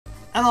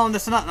Hello, I'm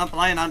Nutt, and I'm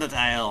playing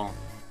Undertale.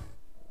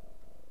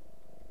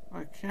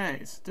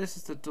 Okay, so this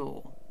is the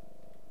door.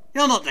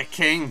 You're not the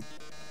king!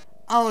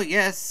 Oh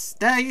yes,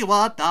 there you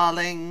are,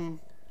 darling.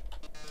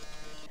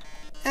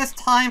 It's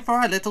time for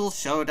a little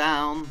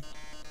showdown.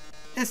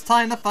 It's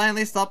time to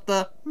finally stop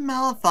the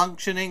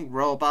malfunctioning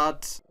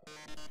robot.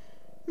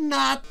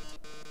 Not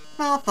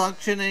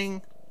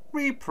malfunctioning,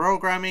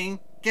 reprogramming,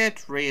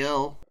 get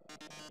real.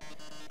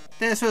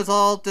 This was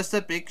all just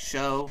a big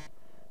show,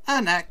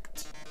 an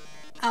act.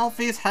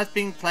 Alphys has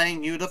been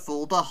playing you the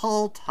fool the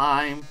whole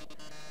time.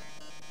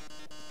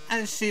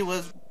 As she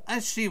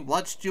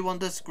watched you on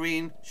the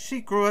screen,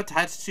 she grew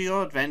attached to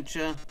your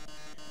adventure.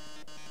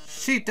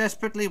 She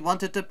desperately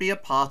wanted to be a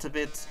part of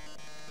it,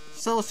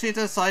 so she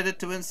decided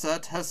to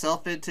insert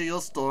herself into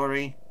your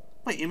story.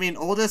 Wait, you mean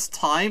all this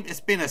time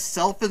it's been a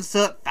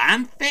self-insert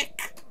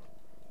fanfic?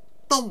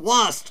 The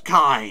worst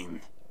kind!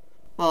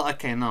 Well,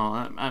 okay,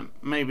 no,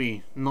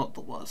 maybe not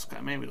the worst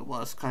kind. Maybe the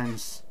worst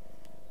kind's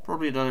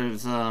probably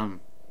those,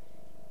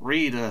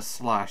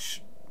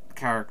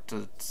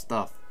 reader/character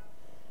stuff.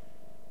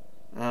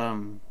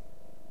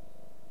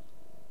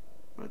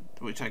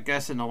 Which I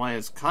guess in a way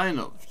is kind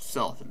of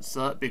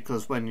self-insert,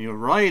 because when you're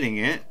writing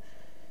it,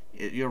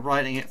 you're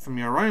writing it from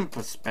your own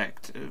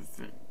perspective.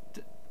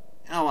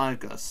 Oh,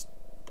 I'd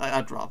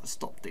rather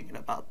stop thinking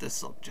about this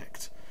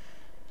subject.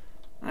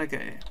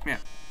 Okay, yeah.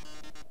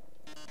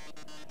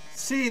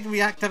 She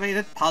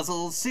reactivated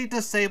puzzles, she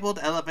disabled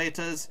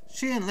elevators,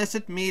 she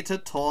enlisted me to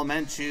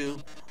torment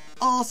you.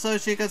 Also,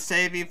 she could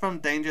save you from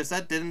dangers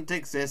that didn't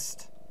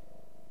exist.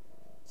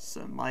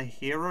 So my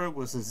hero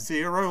was a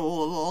zero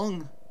all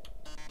along?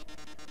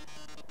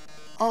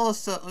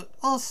 Also,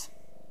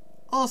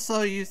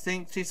 you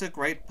think she's a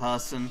great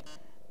person.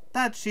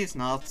 That she's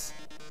not.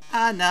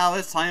 And now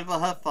it's time for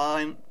her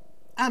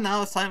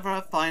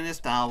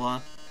finest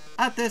hour.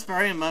 At this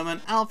very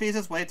moment, Alphys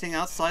is waiting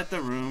outside the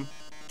room.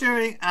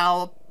 During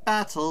our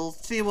battle,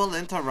 she will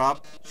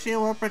interrupt. She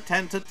will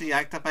pretend to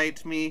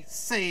deactivate me,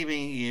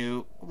 saving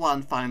you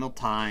one final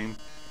time.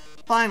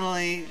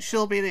 Finally,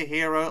 she'll be the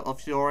hero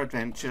of your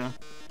adventure.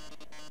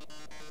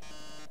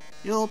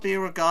 You'll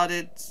regard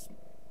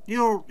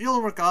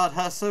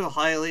her so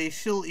highly,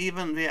 she'll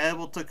even be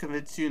able to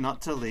convince you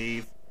not to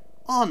leave.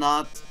 Or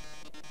not.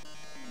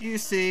 You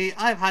see,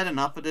 I've had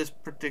enough of this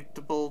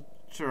predictable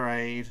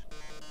charade.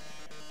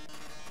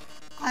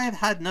 I have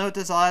had no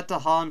desire to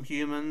harm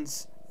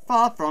humans.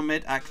 Far from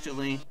it,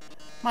 actually.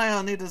 My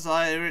only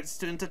desire is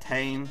to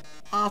entertain.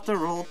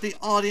 After all, the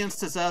audience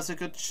deserves a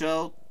good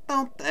show,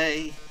 don't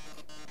they?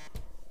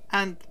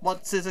 And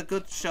what is a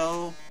good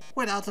show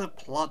without a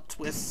plot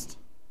twist?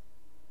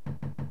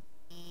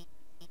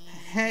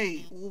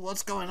 Hey,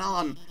 what's going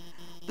on?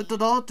 The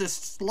door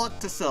just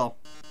locked itself.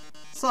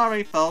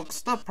 Sorry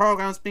folks, the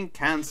program's been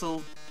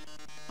cancelled.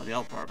 Or the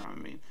old program, I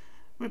mean.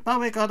 But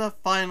we got a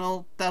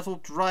final that'll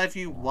drive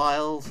you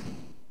wild.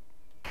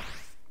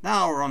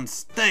 Now we're on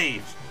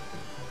stage.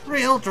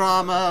 Real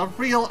drama,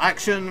 real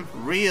action,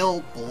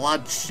 real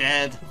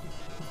bloodshed.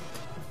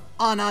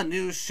 On our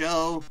new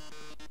show,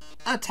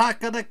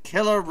 Attack of the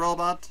Killer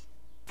Robot.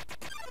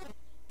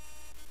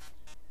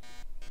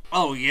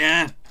 Oh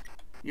yeah?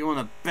 You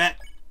wanna bet?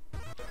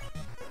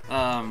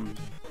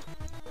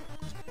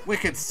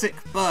 Wicked Sick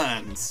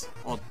Burns.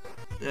 Or,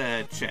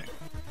 check.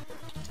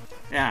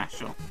 Yeah,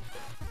 sure.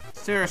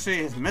 Seriously,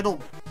 his middle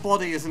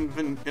body isn't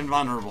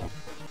invulnerable.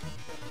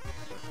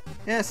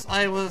 Yes,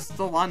 I was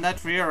the one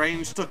that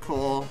rearranged the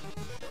core.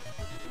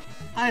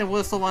 I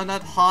was the one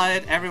that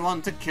hired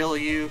everyone to kill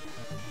you.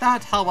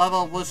 That,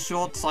 however, was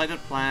short-sighted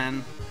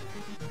plan.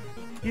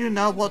 You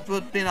know what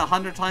would have been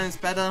 100 times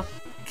better?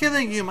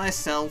 Killing you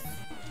myself.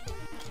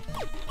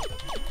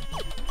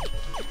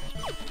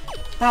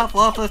 That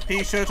worthless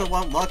pea-shooter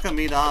won't welcome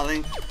me,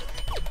 darling.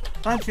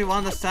 Don't you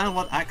understand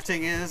what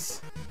acting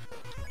is?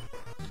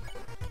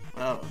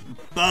 Well,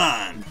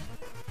 burn!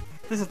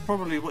 This is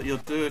probably what you'll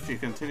do if you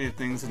continue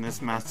things in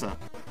this manner.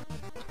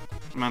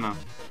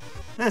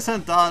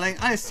 Listen, darling,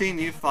 I've seen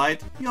you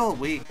fight. You're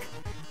weak.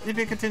 If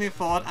you continue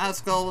forward,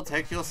 Asgore will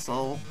take your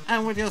soul.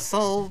 And with your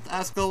soul,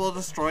 Asgore will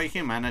destroy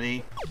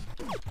humanity.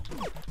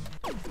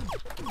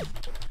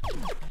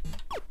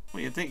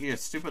 What, you think your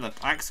stupid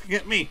attacks can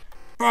get me?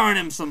 Burn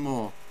him some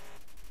more!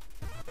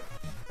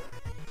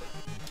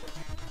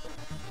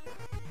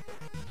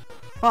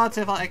 But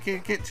if I can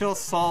get your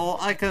soul,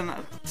 I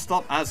can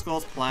stop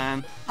Asgore's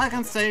plan. I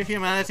can save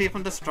humanity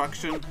from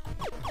destruction.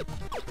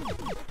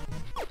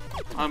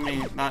 I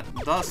mean, that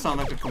does sound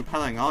like a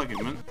compelling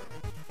argument.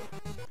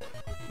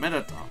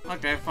 MATTATON.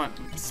 Okay, fine.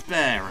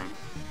 Spare him.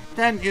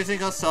 Then, using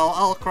your soul,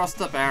 I'll cross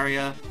the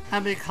barrier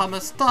and become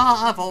a star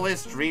I've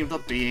always dreamed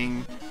of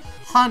being.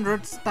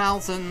 Hundreds,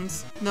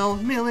 thousands, no,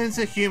 millions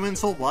of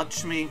humans will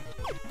watch me.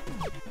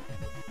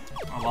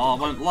 Well, I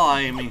won't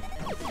lie, I mean,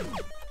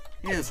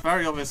 he is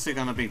very obviously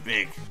gonna be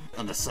big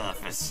on the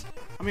surface.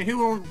 I mean,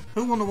 who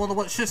wanna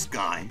watch this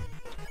guy?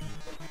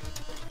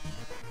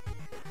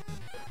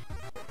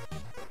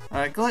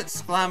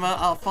 Glitz, glamour,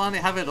 I'll finally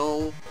have it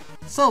all.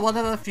 So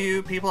whatever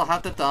few people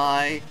have to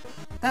die,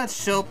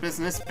 That's show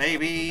business,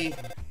 baby.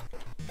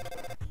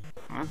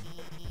 Huh?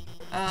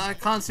 I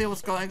can't see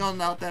what's going on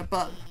out there,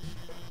 but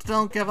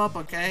don't give up,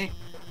 okay?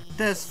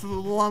 There's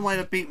one way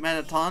to beat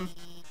MATTATON.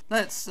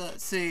 Let's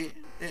see.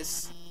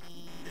 It's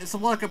a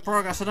work in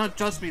progress, so don't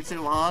judge me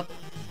too hard.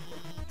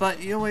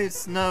 But you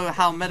always know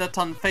how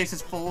MATTATON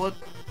faces forward.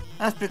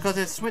 That's because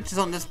his switch is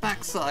on this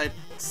backside,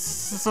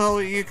 so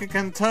you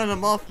can turn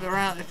him off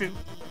around if you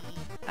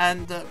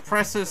and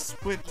press his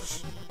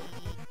switch.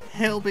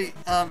 He'll be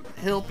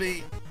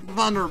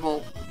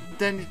vulnerable.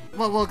 Then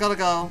we'll gotta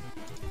go.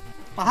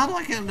 But how do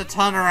I get him to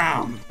turn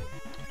around?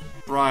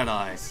 Bright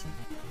eyes.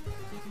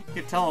 You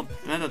can tell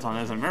MATTATON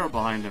there's a mirror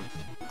behind him.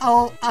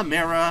 Oh, a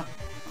mirror.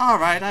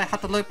 Alright, I have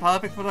to look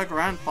perfect for the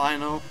grand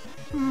final.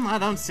 I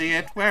don't see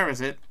it. Where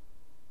is it?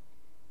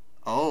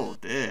 Oh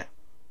dear.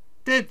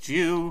 Did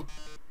you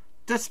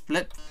just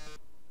flip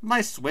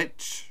my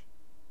switch?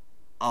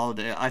 Oh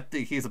dear, I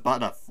think he's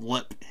about to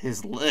flip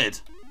his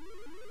lid.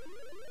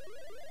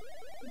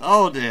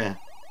 Oh dear.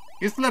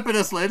 He's flipping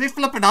his lid. He's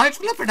flipping out. He's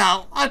flipping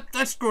out. I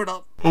screwed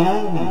up.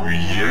 Oh,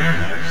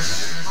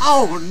 yes.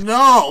 Oh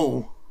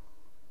no.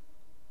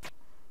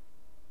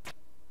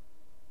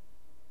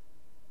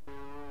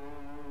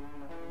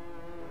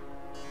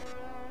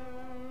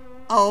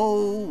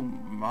 Oh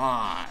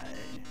my.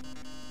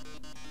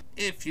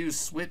 If you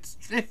flip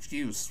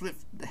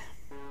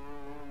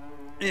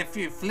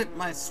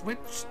my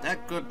switch,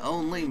 that could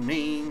only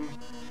mean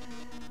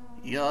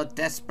you're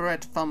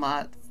desperate for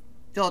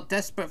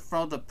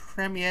the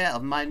premiere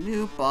of my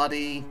new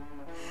body.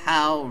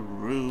 How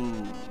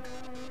rude.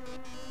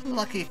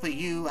 Lucky for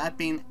you, I've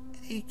been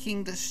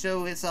aching to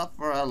show this up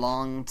for a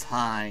long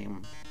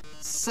time.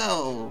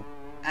 So,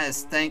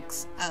 as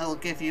thanks, I'll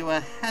give you a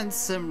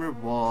handsome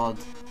reward.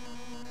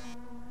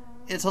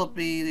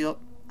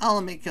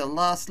 I'll make your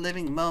last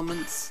living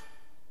moments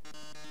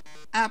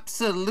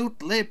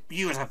absolutely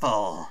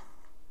beautiful.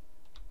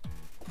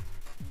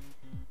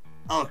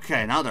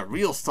 Okay, now the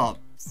real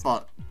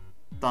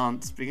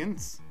dance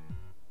begins.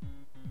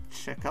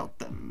 Check out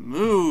the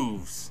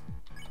moves.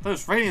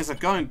 Those ratings are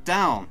going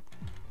down.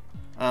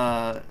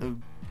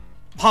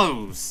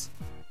 Pose.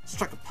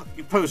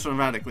 You pose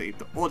dramatically.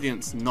 The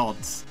audience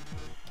nods.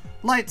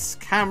 Lights,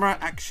 camera,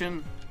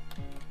 action.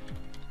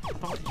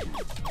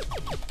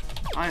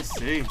 I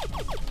see.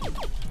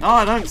 No,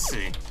 I don't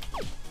see.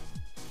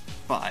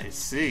 But I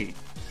see.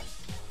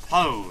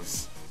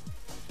 Pose.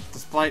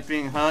 Despite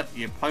being hurt,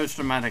 you pose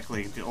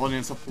dramatically. The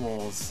audience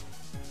applauds.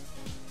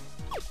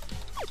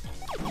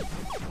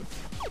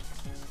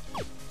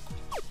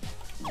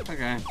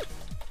 Okay.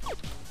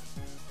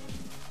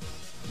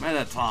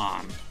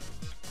 MATTATON.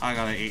 I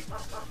gotta eat.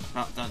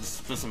 No,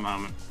 that's just a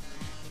moment.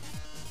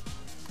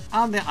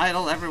 I'm the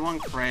idol everyone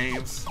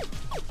craves.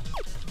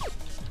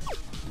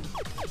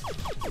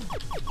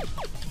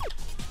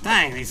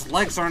 Dang, these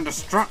legs are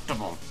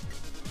indestructible.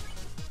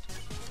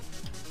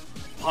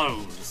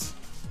 Pose.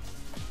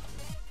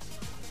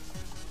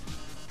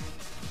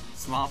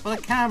 Smart for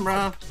the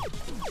camera.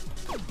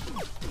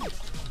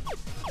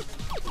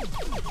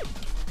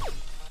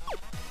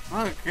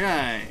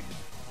 Okay.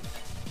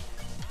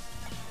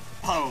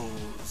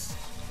 Pose.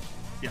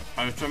 Yeah,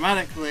 pose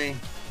dramatically.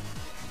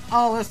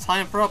 Oh, it's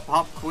time for a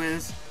pop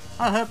quiz.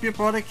 I hope you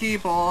brought a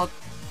keyboard.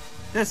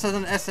 This is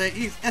an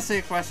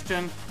essay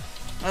question.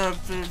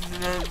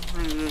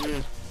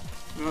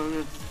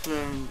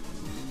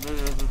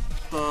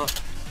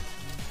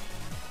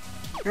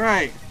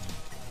 Great.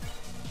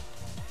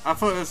 I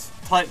thought it was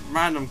type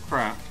random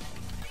crap.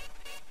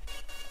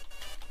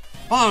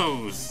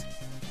 Pose.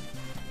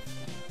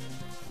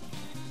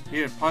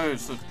 You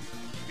posed.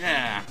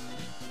 Yeah.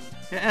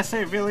 Your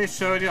essay really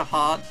showed your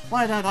heart.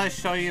 Why don't I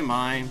show you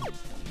mine?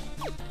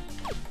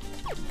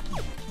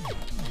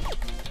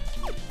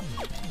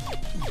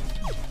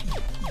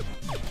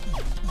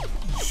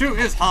 Shoot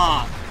his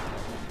heart!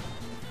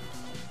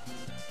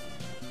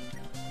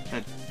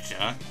 A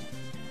jerk.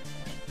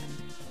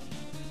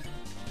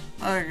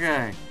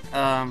 Okay,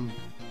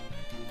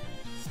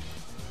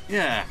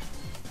 yeah.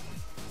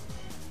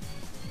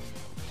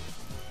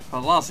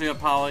 Velocity of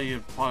power you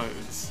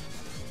pose.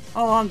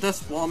 Oh, I'm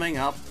just warming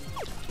up.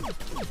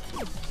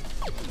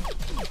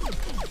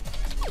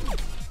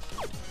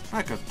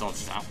 I could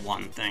dodge that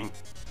one thing.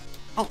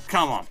 Oh,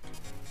 come on.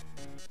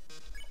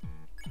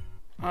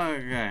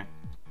 Okay.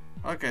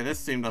 Okay,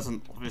 this team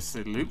doesn't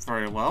obviously loop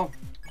very well.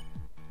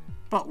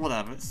 But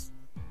whatever,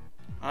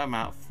 I'm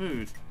out of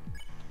food.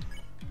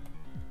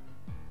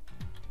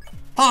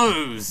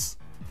 Pose!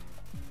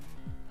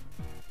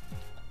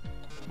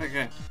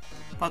 Okay.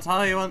 But how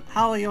are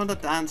you on the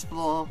dance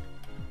floor?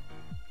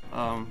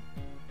 Yeah.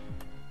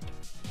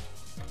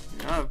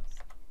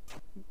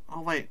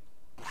 Oh wait.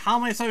 How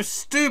am I so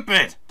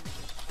stupid?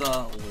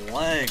 The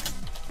legs,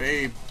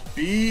 baby.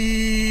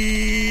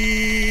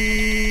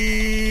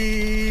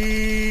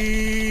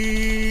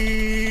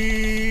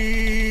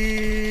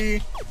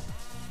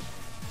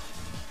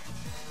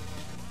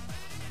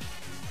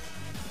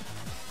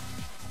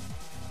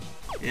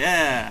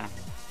 Yeah.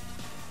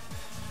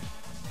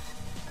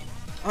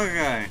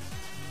 Okay.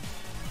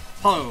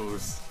 Pose.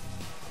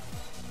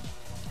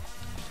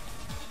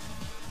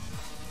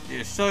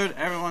 You showed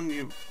everyone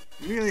you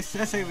really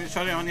showed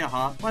everyone your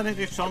heart. Why didn't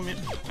you show me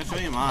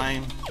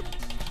mine?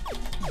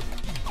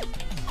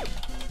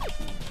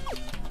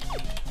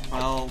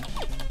 Well,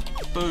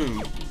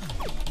 boom.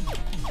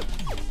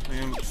 I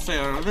can say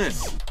all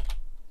this.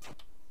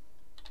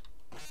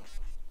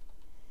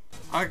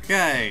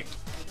 Okay.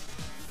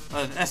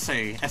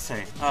 Essay.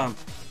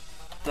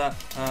 That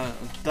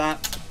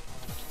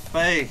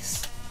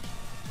face.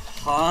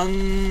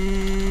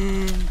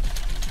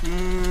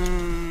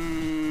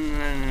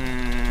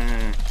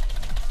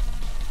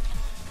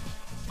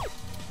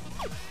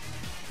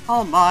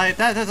 Oh my,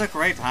 that is a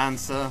great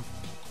answer.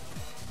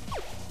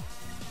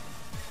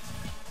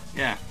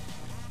 Yeah.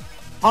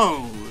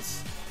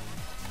 Pose.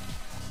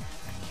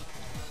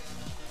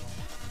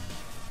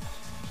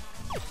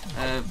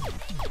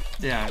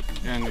 Yeah,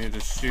 and you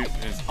just shoot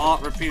his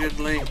heart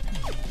repeatedly.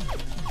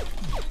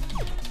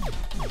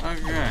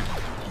 Okay.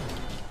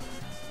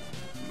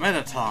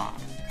 MATTATON.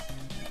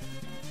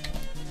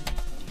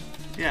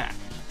 Yeah.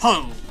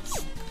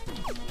 Pose.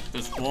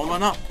 Just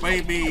warming up,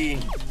 baby.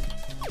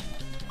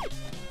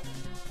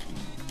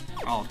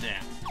 Oh,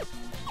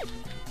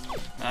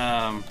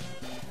 damn.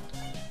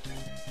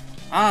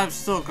 I've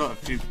still got a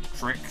few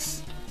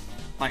tricks.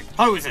 Like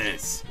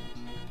poses.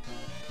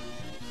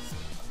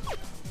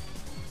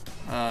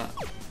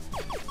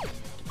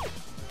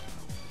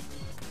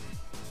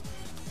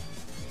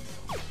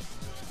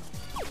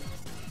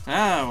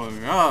 There we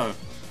go.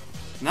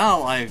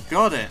 Now I've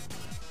got it.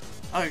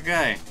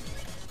 Okay.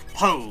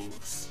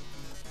 Pose.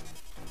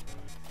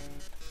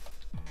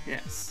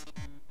 Yes.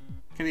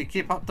 Can you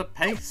keep up the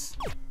pace?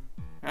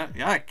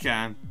 Yeah, I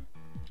can.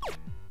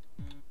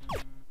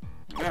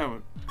 There we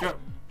go.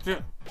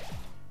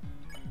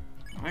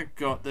 I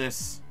got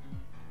this.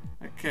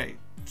 Okay,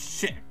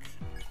 check,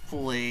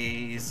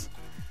 please.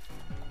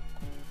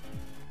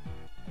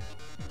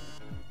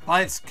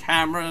 Lights,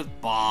 cameras,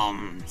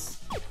 bombs.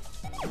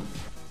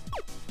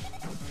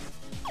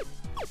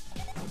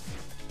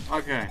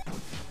 Okay.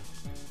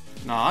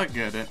 No, I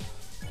get it.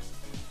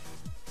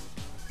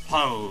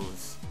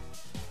 Pose.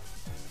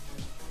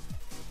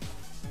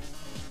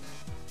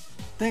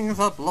 Things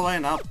are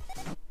blowing up.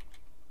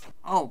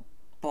 Oh,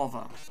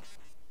 bother.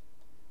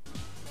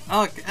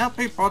 Okay, help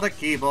me for the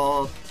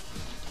keyboard.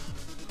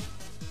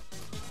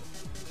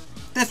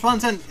 This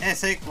one's an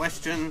essay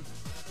question.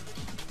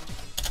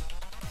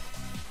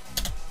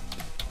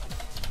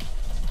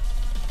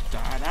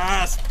 That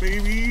ass,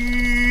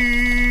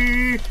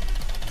 baby!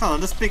 Come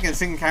on, let's speak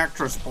as in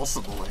character as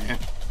possible here.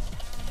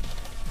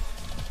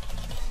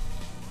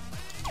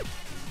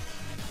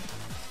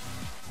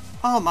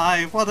 Oh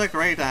my, what a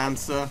great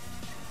answer.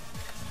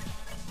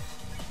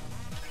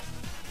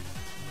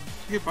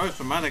 You both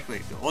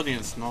dramatically, the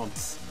audience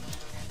nods.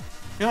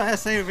 Your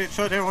essay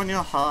showed everyone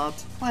your heart.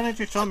 Why don't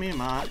you show me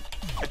mine?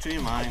 Actually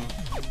mine.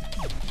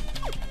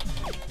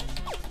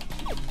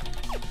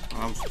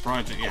 I'm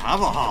surprised that you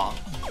have a heart.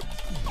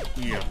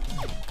 You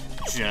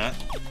jet.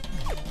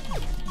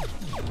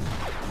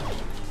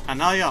 And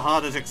now your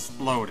heart is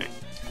exploding.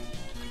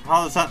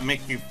 How does that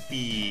make you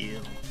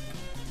feel?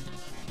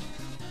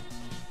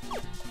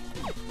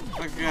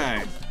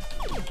 Okay.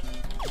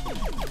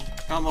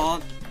 Come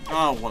on.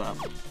 Oh,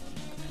 whatever.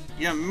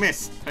 You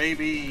missed,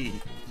 baby.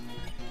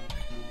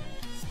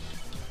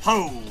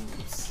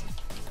 Pose.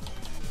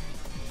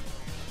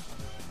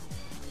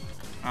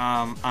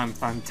 I'm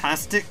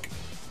fantastic.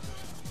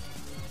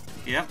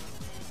 Yep.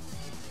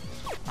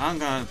 I'm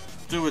gonna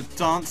do a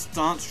dance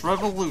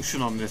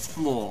revolution on this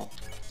floor.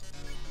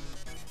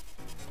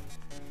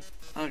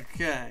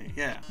 Okay,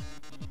 yeah.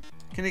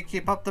 Can you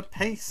keep up the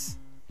pace?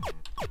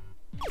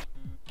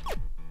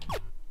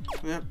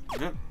 Yep.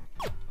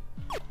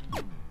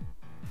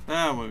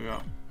 There we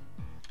go.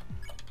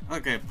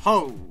 Okay,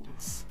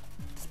 pose.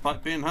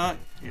 Despite being hurt,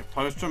 you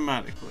pose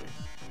dramatically.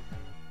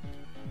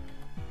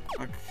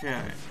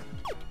 Okay.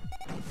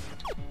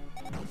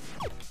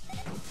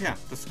 Yeah,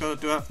 just gotta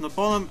do that from the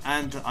bottom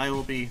and I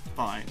will be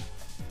fine.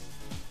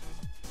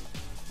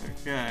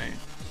 Okay.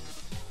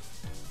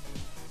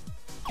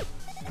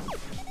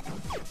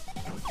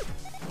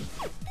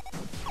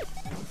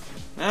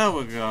 There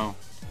we go.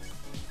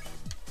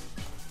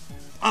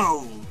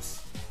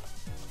 Pose.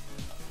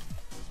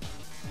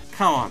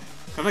 Come on,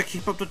 gotta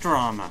keep up the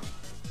drama.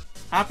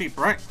 Happy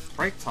break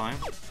time.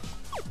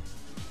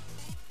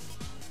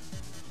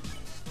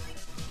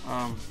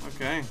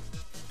 Okay.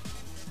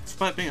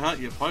 Despite being hurt,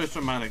 you pose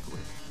dramatically.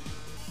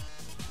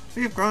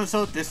 We've grown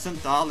so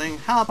distant, darling.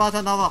 How about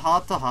another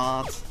heart to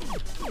heart?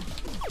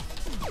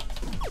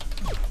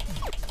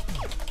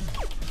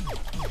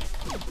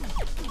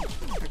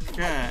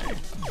 Okay.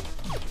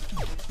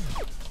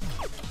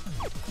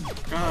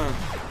 Gonna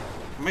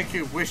make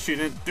you wish you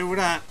didn't do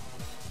that.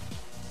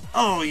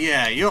 Oh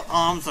yeah, your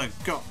arms are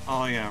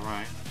oh yeah,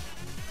 right.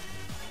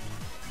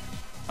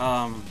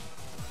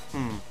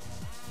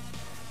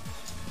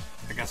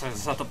 I guess I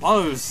just have to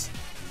pose.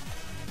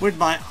 With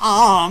my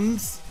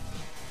arms.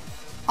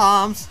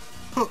 Arms?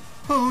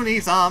 Who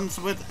needs arms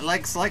with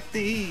legs like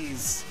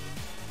these?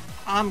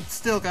 I'm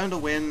still going to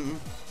win.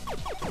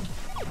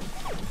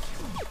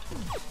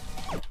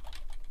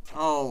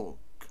 Oh,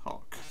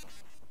 cock.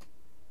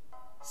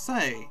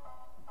 Say,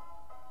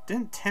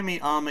 didn't Temmie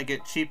armor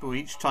get cheaper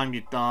each time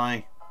you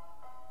die?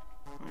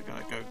 I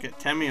gotta go get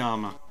Temmie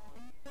armor.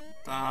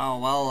 Oh,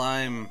 well,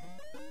 I'm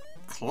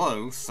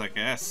close, I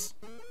guess.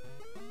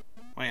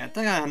 Wait, I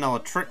think I know a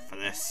trick for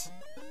this.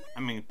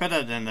 I mean,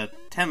 better than the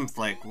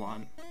template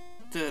one.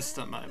 Just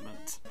a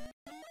moment.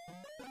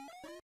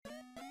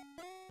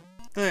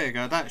 There you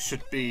go, that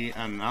should be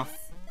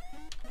enough.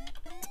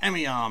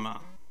 Temmie armor.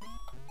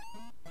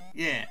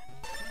 Yeah.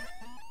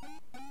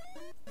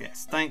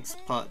 Yes, thanks,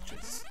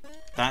 purchase.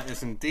 That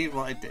is indeed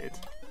what I did.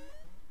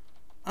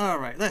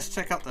 Alright, let's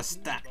check out the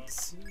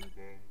stats.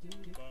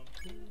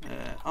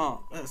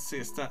 Let's see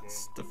his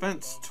stats.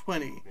 Defense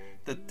 20.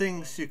 The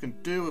things you can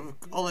do with a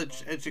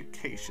college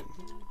education.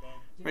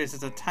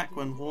 Raises attack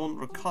when worn,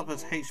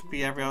 recovers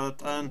HP every other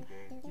turn,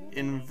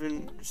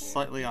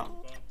 slightly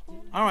up.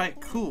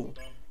 Alright, cool.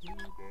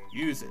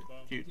 Use it.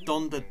 You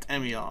don the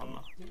Temmie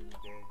armor.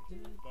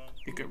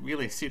 You can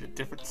really see the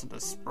difference in the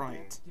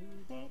sprite.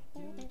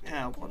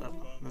 Yeah, whatever.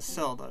 Let's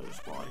sell those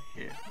while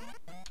you're here.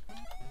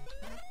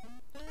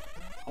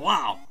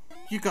 Wow!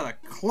 You got a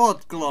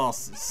clod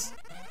glasses!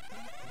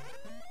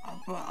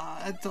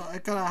 I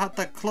gotta have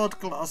the clod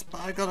glass,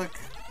 but I gotta...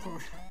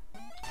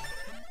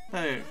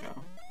 There you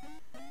go.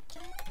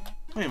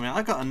 Wait a minute,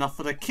 I got enough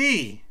for the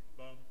key!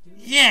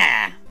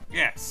 Yeah!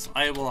 Yes,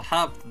 I will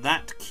have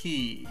that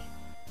key.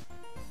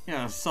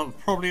 Yeah,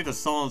 probably to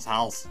someone's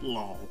house,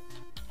 lol.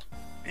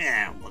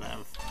 Yeah,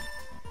 whatever.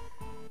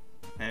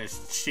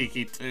 There's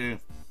Cheeky too.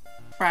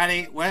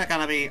 Freddy, we're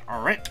gonna be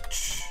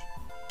rich!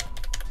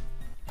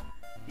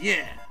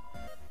 Yeah!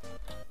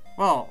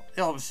 Well,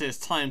 obviously it's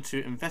time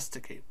to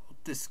investigate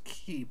what this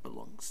key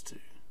belongs to.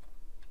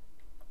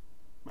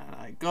 Man,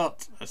 I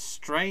got a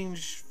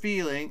strange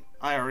feeling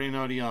I already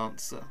know the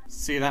answer.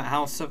 See that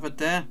house over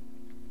there?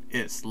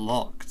 It's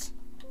locked.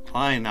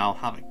 I now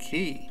have a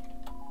key.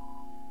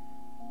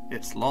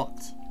 It's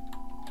locked.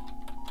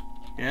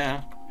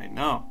 Yeah, I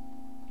know.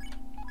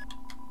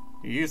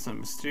 You use the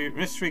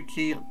mystery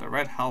key, the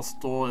red house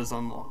door is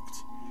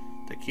unlocked.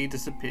 The key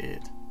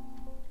disappeared.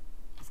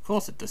 Of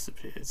course it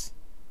disappears.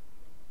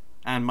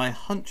 And my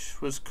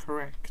hunch was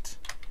correct.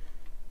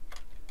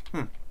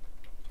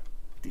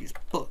 These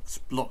books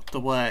blocked the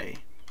way.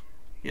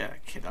 Yeah,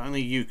 kid,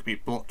 only you can be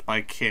blocked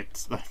by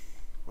kids.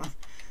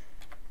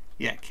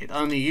 Yeah, kid,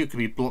 only you can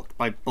be blocked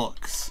by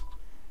books.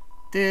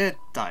 Dear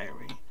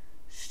Diary,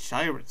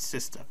 Shire's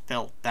sister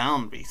fell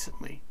down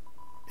recently.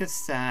 It's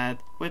sad,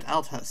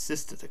 without her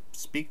sister to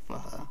speak for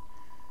her.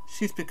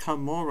 She's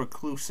become more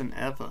recluse than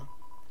ever.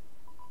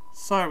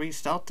 So I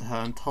reached out to her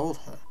and told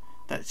her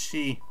that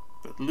she,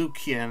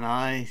 Lucia and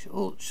I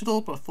should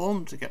all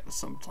perform together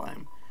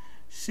sometime.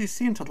 She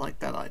seemed to like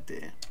that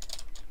idea.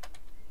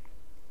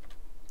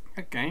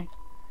 Okay.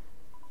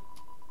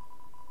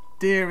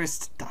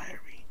 Dearest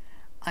Diary,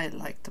 I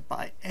like to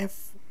buy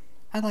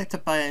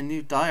a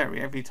new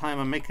diary every time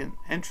I make an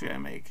entry I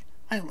make.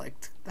 I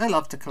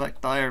love to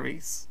collect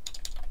diaries.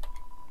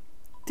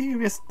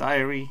 Dearest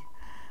Diary,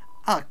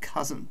 our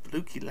cousin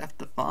Bluky left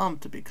the farm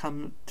to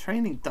become a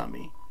training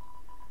dummy.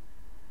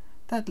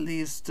 That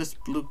leaves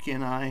just Bluky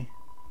and I.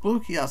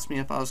 Bluky asked me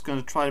if I was going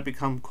to try to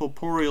become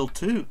corporeal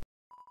too.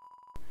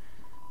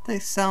 They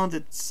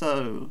sounded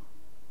so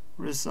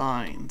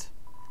resigned.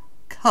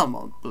 Come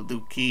on,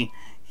 Bluky,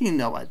 you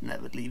know I'd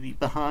never leave you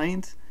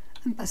behind.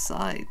 And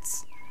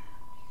besides,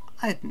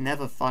 I'd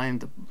never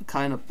find the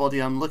kind of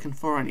body I'm looking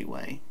for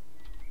anyway.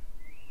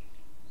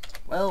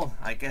 Well,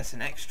 I guess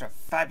an extra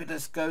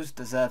fabulous ghost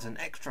deserves an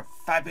extra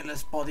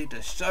fabulous body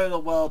to show the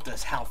world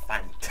just how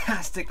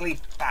fantastically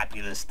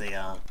fabulous they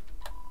are.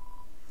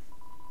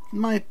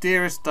 My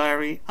dearest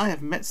Diary, I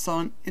have met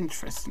someone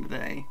interesting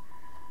today.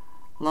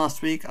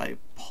 Last week I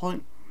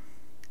posted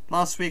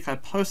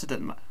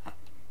an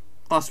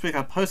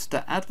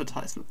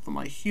advertisement for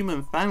my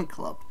human fan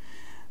club.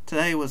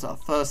 Today was our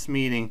first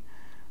meeting.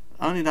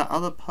 Only that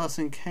other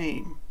person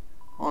came.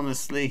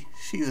 Honestly,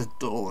 she's a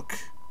dork,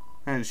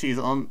 and she's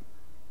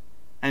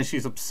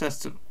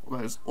obsessed with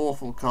those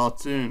awful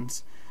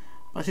cartoons.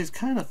 But she's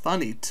kind of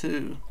funny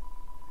too.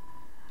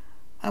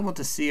 I want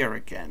to see her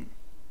again.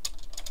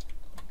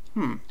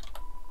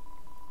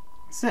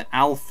 Is it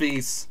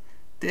Alphys?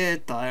 Dear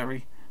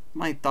Diary,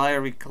 my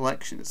diary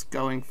collection is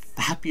going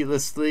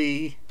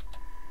fabulously.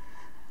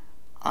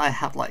 I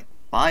have like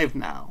 5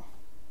 now.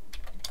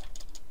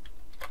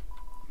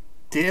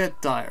 Dear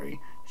Diary,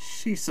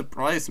 she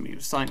surprised me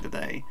with something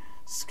today.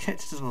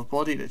 Sketches of a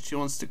body that she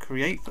wants to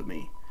create for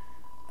me.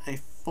 A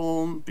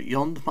form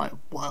beyond my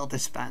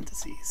wildest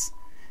fantasies.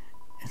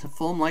 In a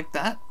form like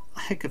that,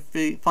 I could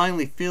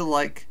finally feel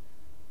like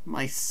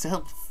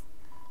myself.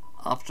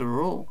 After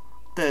all,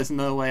 there's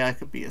no way I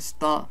could be a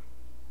star.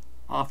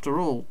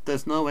 The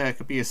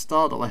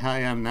way I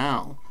am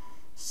now.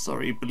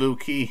 Sorry,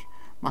 Bluky.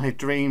 My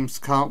dreams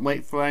can't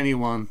wait for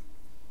anyone.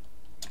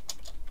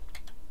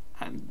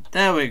 And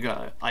there we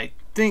go. I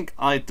think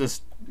I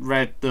just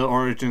read the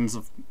origins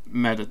of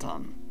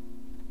MATTATON.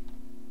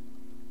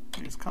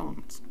 It's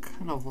kind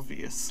of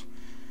obvious.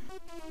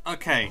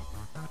 Okay,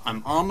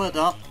 I'm armored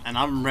up and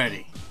I'm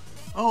ready.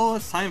 Oh,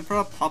 it's time for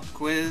a pop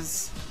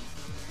quiz.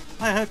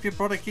 I hope you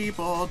brought a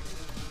keyboard.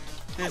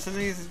 It's an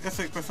easy, it's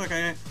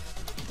okay.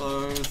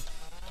 Those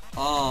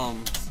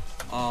arms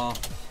are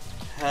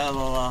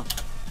hella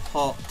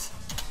hot,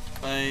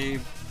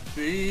 baby.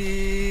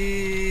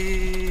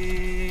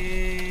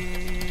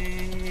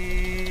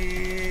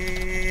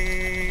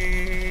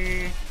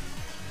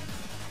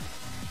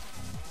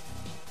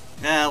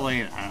 There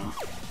we know.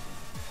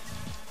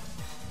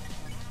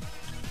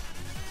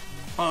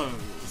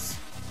 Pose.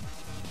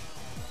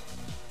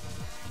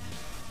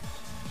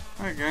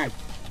 Okay.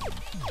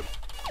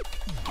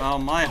 Well,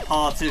 my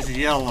heart is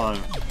yellow.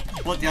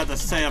 What do you have to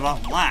say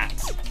about that?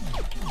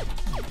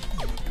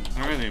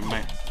 Really,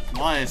 mate.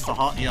 Why is the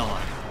heart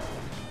yellow?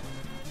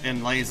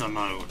 In laser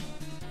mode.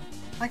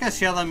 I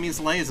guess yellow means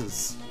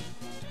lasers.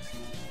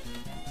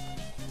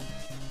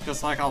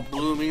 Just like how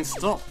blue means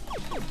stop.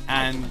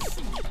 And,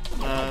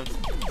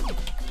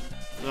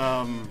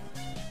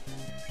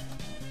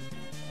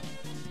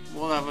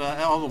 whatever that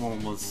other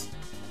one was.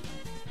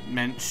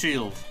 Meant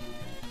shield.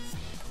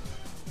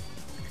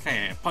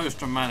 Okay, pose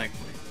dramatically.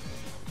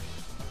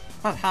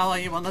 But how are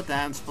you on the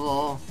dance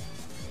floor?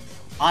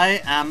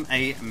 I am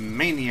a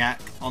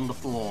maniac on the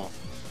floor.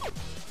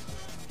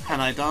 Can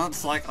I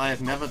dance like I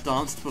have never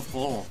danced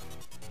before?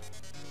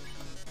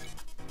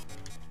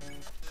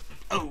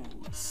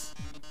 O's.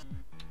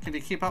 Can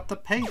you keep up the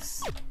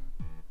pace?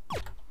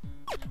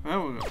 There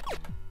we go.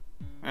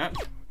 Yep,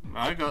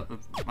 I got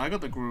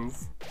the groove.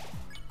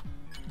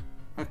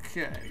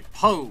 Okay,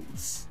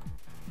 pose.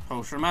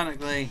 Pose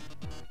dramatically.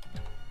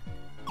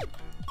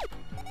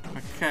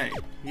 Okay,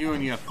 you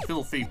and your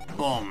filthy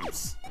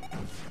bombs.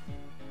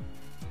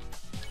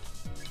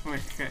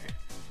 Okay,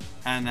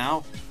 and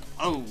now,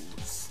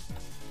 O's.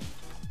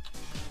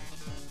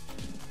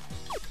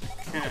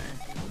 Okay.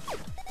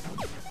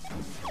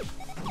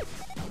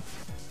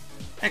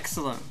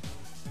 Excellent.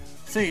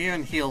 See you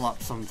and heal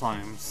up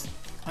sometimes.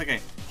 Okay,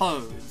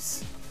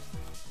 pose.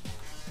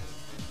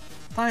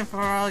 Time for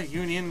our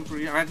union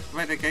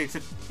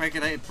regulated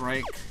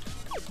break.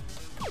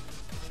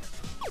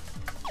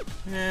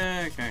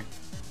 Yeah, okay.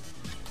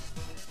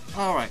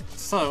 Alright,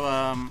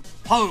 so,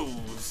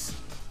 pose.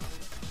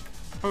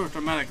 Pose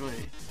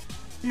dramatically.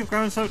 You've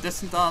grown so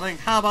distant, darling.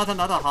 How about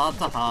another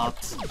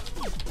heart-to-heart?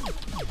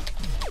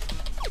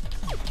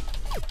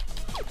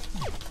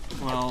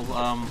 Well,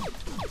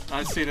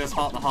 I see this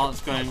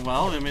heart-to-heart's going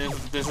well. I mean,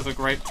 this is a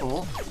great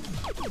talk.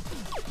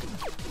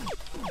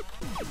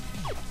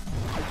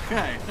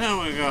 Okay, there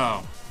we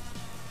go.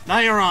 Now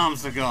your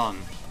arms are gone.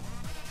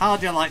 How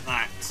do you like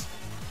that?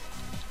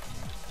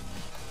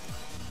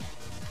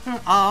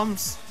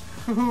 Arms?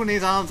 Who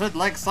needs arms with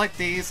legs like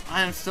these?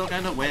 I am still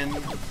going to win.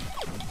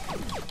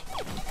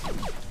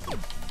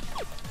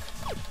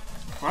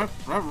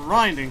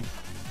 Grinding.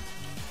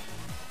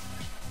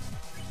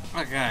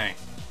 Okay.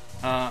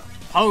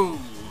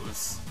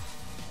 Pose.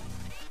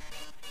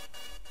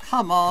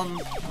 Come on.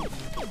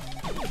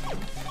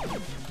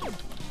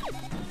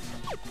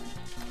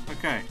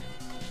 Okay.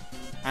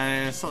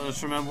 And so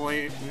just remember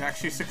we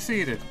actually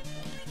succeeded.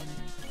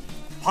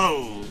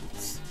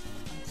 Pose.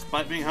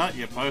 Despite being hurt,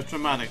 you pose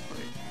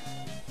dramatically.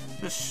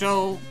 The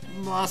show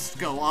must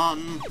go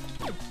on.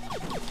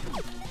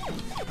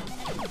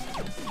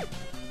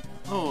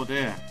 Oh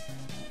dear.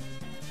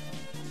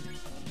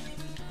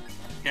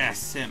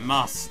 Yes, it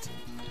must.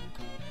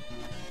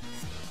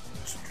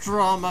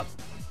 Drama.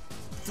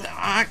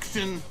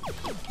 Action.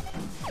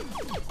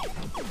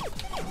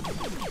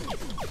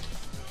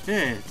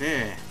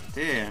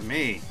 Dear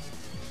me.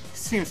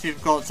 Seems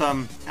you've got,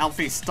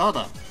 Alphys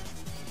stutter.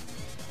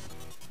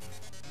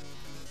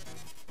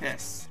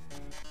 Yes.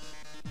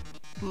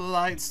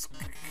 Lights,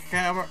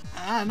 camera,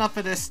 enough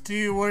of this. Do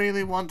you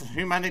really want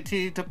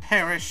humanity to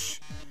perish?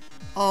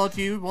 Or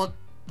do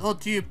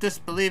you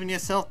disbelieve in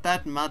yourself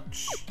that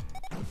much?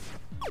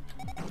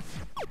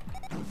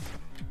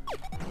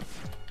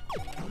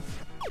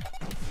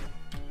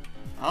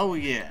 Oh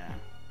yeah.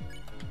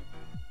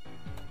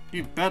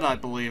 You bet I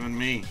believe in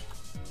me.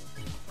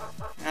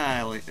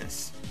 I like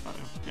this.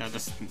 Yeah,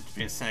 just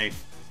be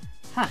safe.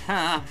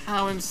 Haha,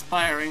 how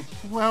inspiring.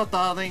 Well,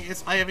 darling,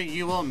 it's either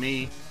you or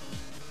me.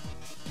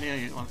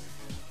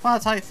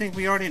 But I think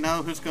we already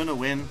know who's gonna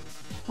win.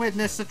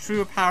 Witness the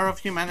true power of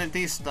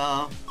humanity's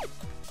star.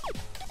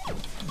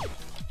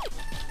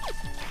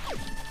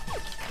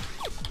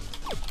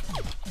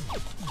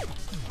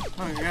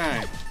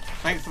 Okay.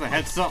 Thanks for the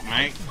heads up,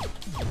 mate.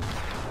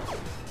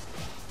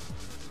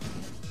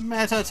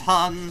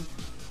 MATTATON.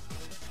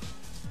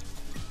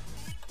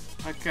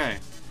 Okay.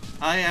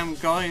 I am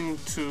going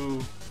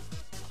to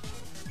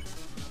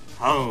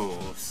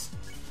pose.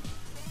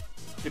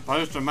 You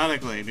pose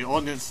dramatically. The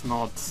audience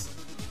nods.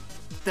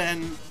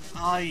 Then,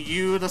 are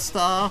you the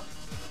star?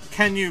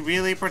 Can you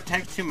really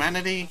protect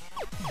humanity?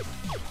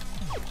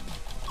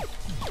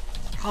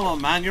 Come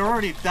on, man. You're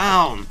already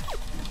down.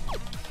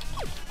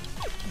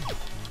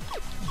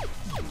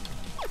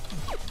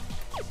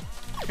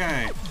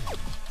 Okay.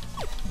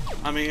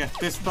 I mean,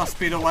 this must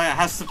be the way it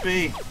has to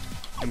be.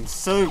 And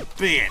so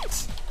be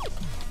it!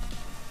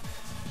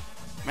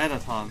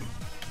 MATTATON.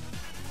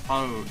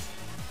 Pose.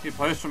 You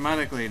pose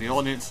dramatically, the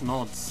audience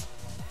nods.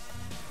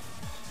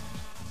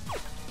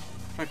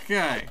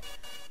 Okay.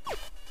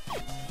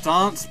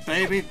 Dance,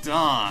 baby,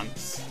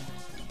 dance.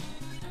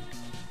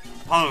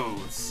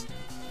 Pose.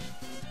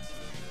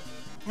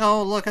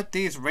 Oh, look at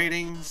these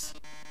ratings.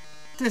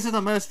 This is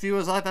the most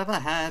viewers I've ever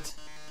had.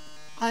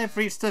 I've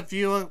reached a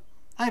viewer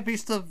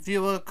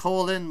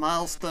call-in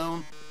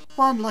milestone.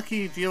 One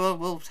lucky viewer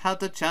will have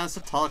the chance to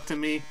talk to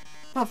me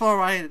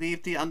before I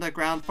leave the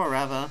underground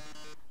forever.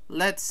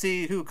 Let's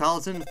see who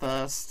calls in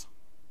first.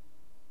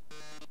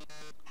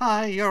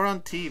 Hi, you're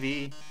on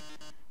TV.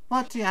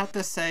 What do you have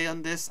to say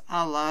on this,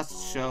 our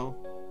last show?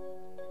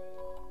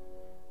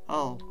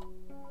 Oh.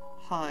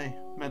 Hi,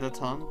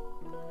 MATTATON.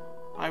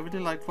 I really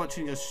liked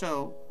watching your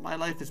show. My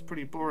life is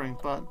pretty boring,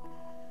 but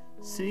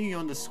seeing you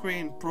on the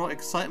screen brought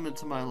excitement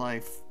to my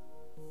life.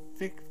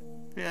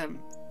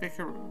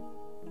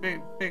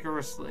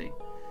 Vigorously.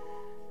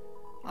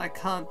 I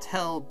can't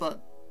tell,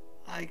 but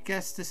I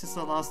guess this is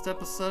the last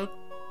episode.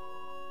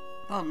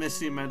 I'll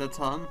miss you,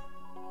 MATTATON.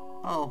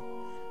 Oh,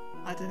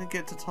 I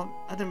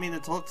didn't mean to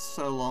talk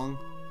so long.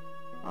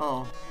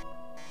 Oh.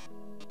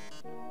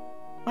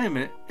 Wait a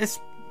minute, it's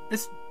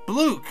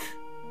Bluke!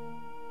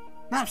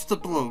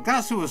 Napster Bluke,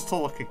 that's who was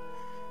talking.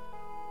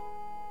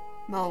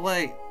 No,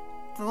 wait,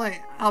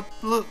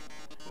 Bluke.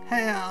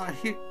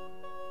 Hey,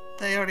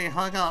 they already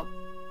hung up.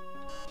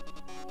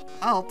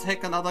 I'll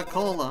take another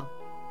caller.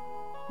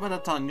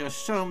 MATTATON, your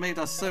show made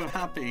us so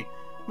happy.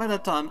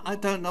 MATTATON, I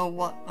don't know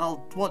what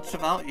I'll watch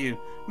without you.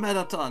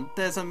 MATTATON,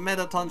 there's a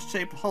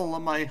MATTATON-shaped hole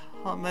in my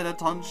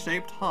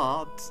MATTATON-shaped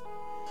heart.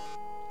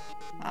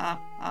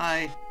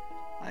 I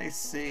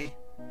see.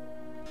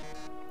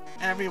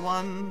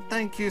 Everyone,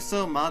 thank you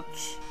so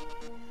much.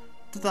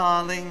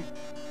 Darling,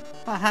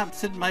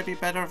 perhaps it might be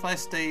better if I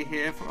stay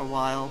here for a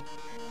while.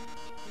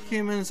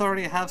 Humans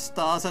already have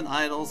stars and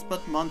idols,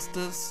 but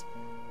monsters,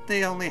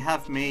 they only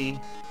have me.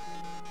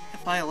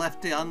 If I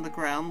left, the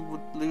underground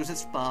would lose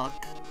its spark.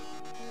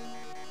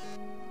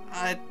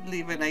 I'd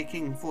leave an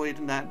aching void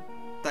in that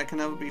can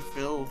never be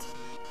filled.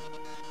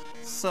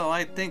 So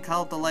I think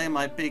I'll delay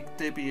my big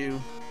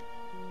debut.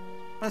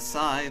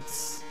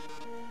 Besides,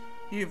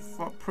 you've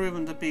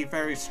proven to be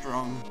very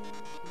strong.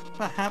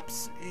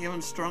 Perhaps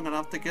even strong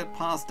enough to get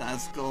past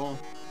Asgore.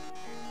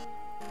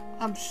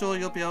 I'm sure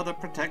you'll be able to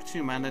protect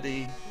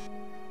humanity.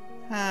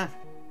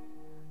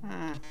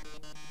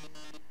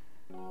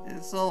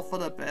 It's all for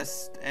the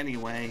best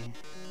anyway.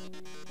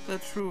 The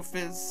truth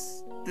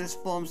is, this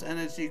form's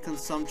energy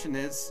consumption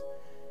is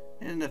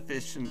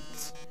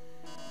inefficient.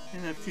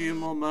 In a few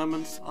more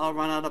moments, I'll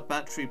run out of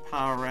battery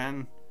power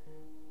and,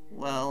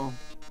 well,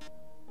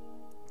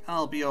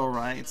 I'll be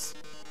alright.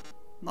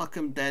 Knock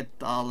 'em dead,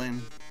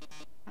 darling.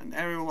 And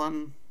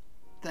everyone,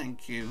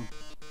 thank you.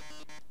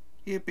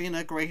 You've been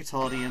a great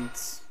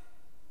audience.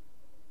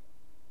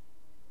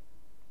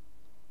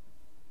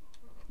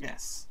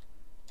 Yes.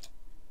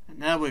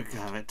 And there we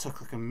go. It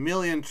took like a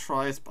million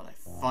tries, but I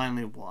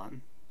finally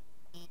won.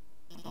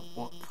 At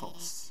what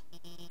cost?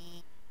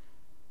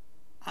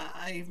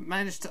 I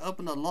managed to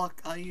open the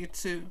lock. Are you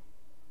too?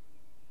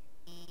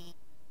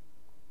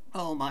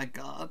 Oh my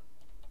god.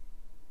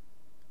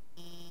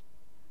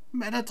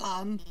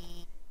 MATTATON!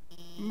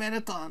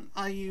 MATTATON,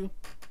 are you?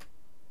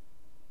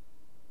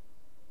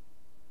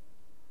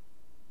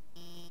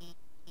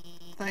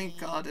 Thank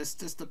god it's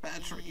just the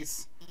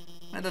batteries.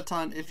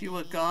 MATTATON, if you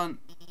were gone,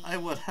 I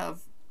would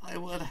have...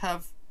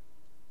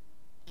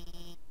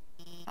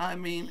 I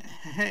mean,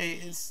 hey,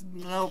 it's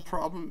no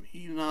problem,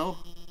 you know.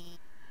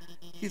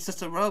 He's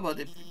just a robot.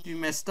 If you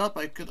messed up,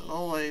 I could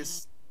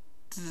always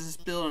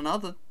just build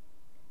another.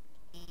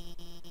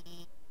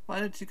 Why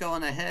don't you go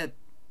on ahead?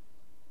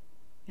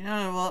 You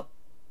know what?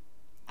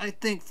 I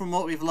think from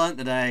what we've learned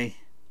today,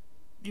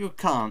 you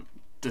can't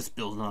just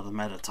build another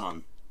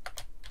MATTATON.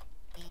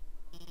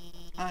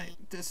 I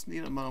just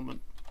need a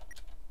moment.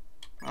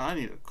 I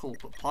need to call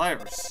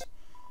Papyrus.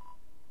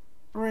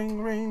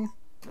 Ring, ring.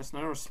 There's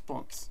no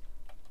response.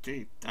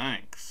 Gee,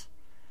 thanks.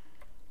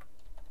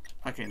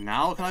 Okay,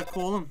 now can I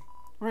call him?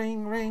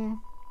 Ring,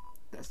 ring.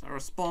 There's no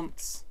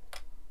response.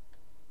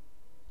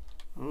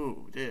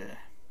 Oh dear.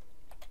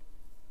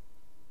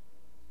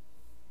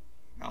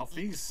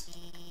 Alphys?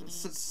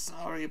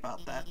 Sorry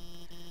about that.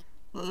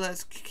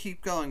 Let's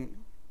keep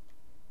going.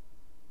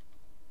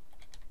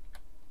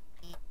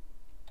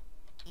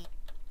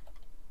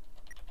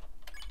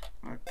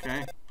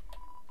 Okay.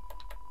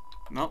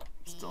 Nope,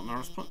 still no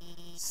response.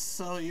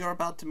 So you're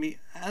about to meet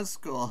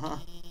Asgore, huh?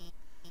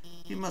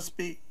 You must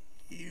be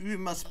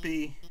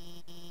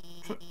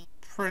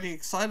pretty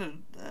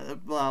excited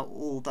about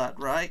all that,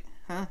 right?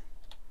 Huh?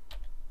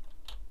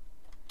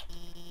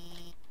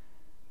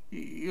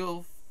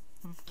 You'll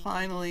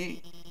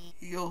finally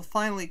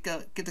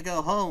get to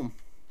go home.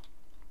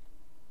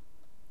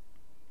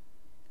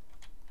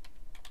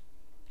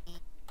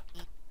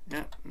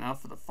 Yeah, now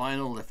for the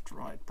final lift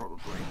ride,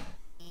 probably.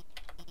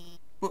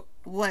 But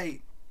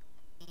wait.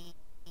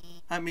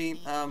 I mean,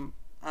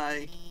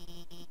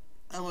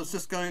 I was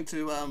just going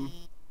to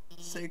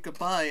say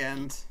goodbye,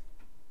 and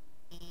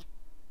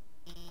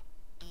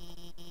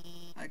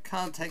I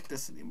can't take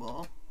this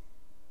anymore.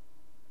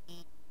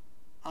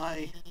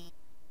 I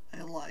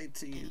lied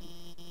to you.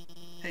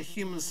 A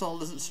human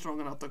soul isn't strong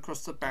enough to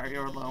cross the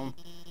barrier alone.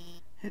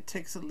 It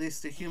takes at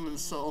least a human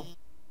soul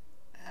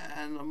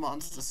and a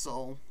monster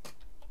soul.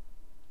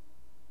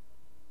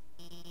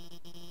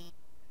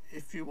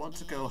 If you want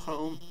to go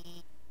home,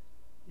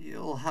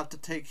 you'll have to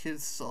take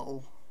his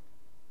soul.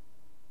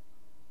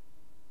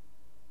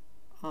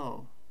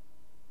 Oh.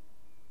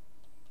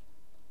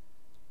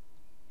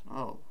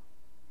 Oh.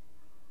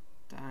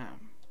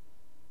 Damn.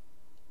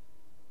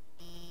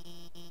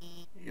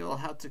 You'll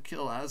have to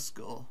kill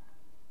Asgore.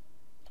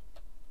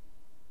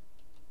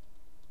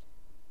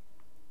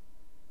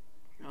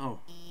 Oh.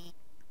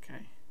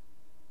 Okay.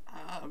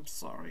 I'm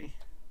sorry.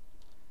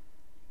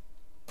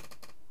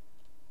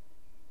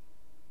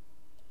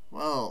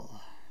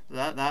 Well,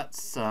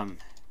 that's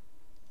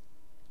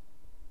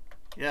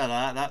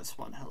yeah, that's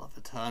one hell of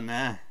a turn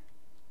there.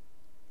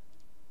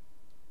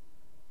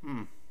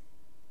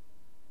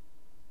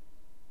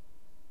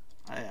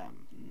 I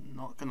am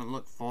not gonna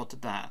look forward to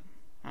that,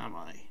 am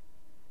I?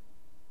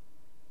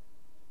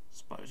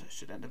 Suppose I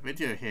should end the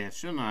video here,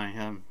 shouldn't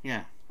I?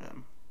 Yeah.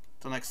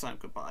 Till next time,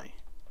 goodbye.